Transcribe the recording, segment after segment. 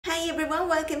Hi everyone,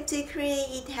 welcome to Create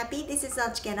Eat Happy. This is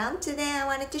OCHIKERON. Today I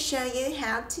wanted to show you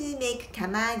how to make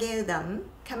Kamaage Udon.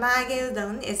 Kamaage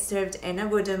Udon is served in a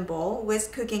wooden bowl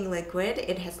with cooking liquid.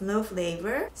 It has no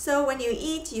flavor. So when you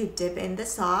eat, you dip in the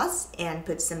sauce and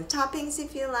put some toppings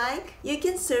if you like. You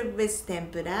can serve with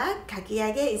tempura.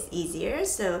 Kakiage is easier,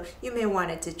 so you may want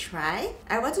it to try.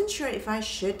 I wasn't sure if I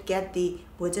should get the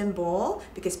wooden bowl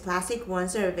because plastic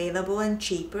ones are available and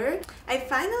cheaper. I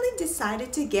finally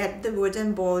decided to get the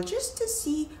wooden bowl just to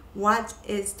see what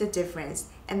is the difference,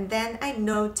 and then I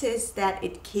noticed that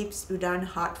it keeps udon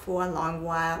hot for a long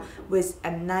while with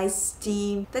a nice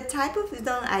steam. The type of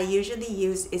udon I usually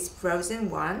use is frozen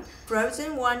one.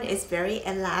 Frozen one is very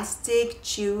elastic,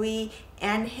 chewy,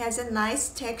 and has a nice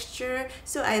texture,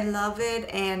 so I love it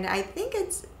and I think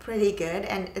it's pretty good,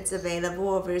 and it's available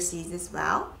overseas as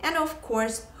well. And of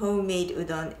course, homemade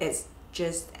udon is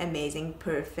just amazing,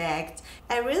 perfect.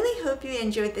 I really hope you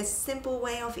enjoyed this simple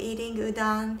way of eating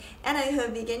udon, and I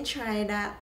hope you can try it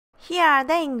out. Here are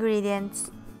the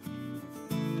ingredients.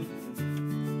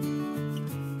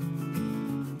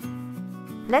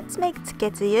 Let's make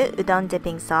tsuketsuyu udon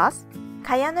dipping sauce.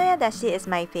 Kayanoya dashi is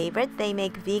my favorite. They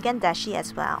make vegan dashi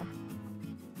as well.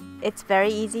 It's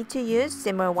very easy to use.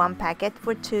 Simmer one packet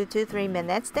for 2 to 3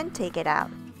 minutes, then take it out.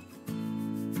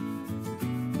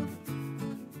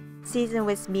 Season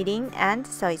with mirin and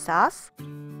soy sauce.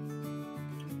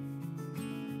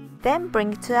 Then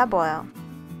bring to a boil.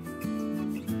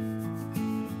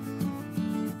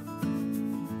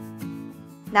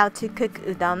 Now to cook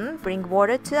udon, bring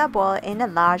water to a boil in a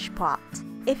large pot.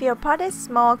 If your pot is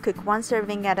small, cook one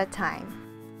serving at a time.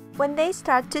 When they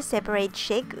start to separate,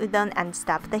 shake udon and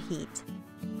stop the heat.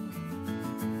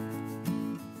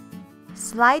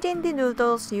 Slide in the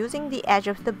noodles using the edge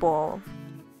of the bowl.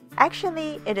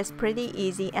 Actually, it is pretty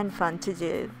easy and fun to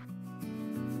do.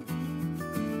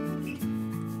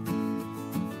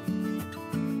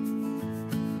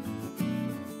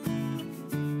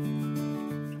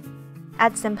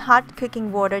 Add some hot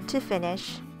cooking water to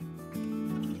finish.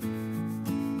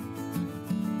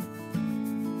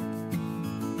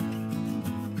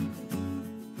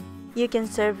 You can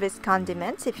serve with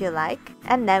condiments if you like,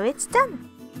 and now it's done!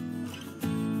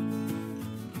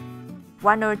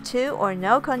 1 or 2 or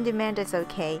no condiment is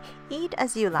okay. Eat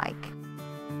as you like.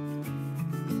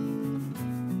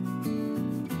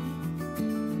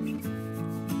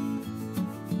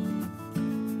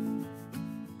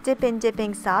 Dip in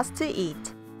dipping sauce to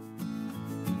eat.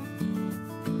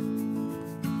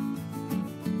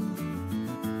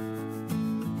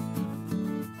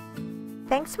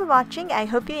 Thanks for watching. I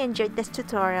hope you enjoyed this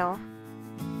tutorial.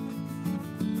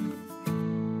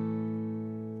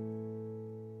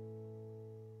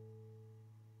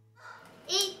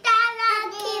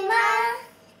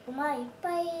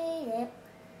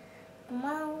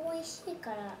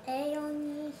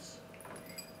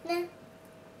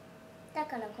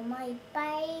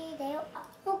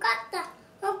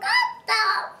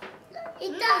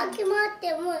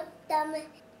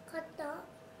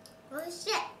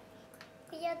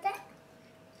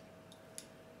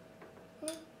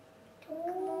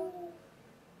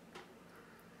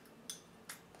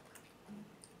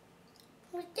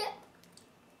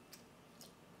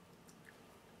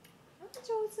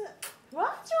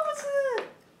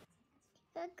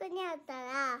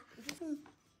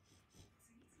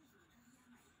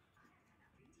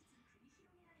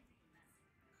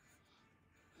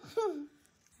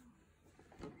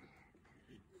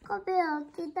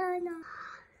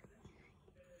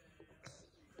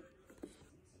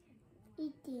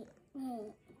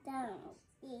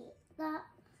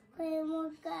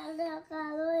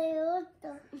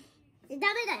ダ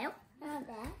メだよ。なん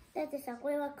で？だってさ、こ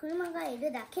れは車がい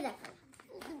るだけだから。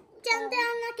ちゃんとや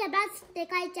んなきゃバスって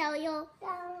書いちゃうよ。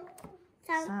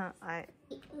3、はい。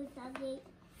うさぎ、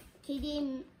キリ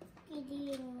ン、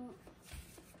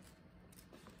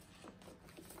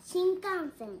新幹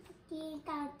線、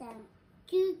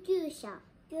救急車、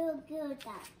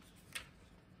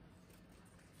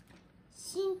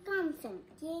新幹線、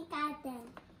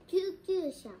救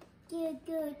急車。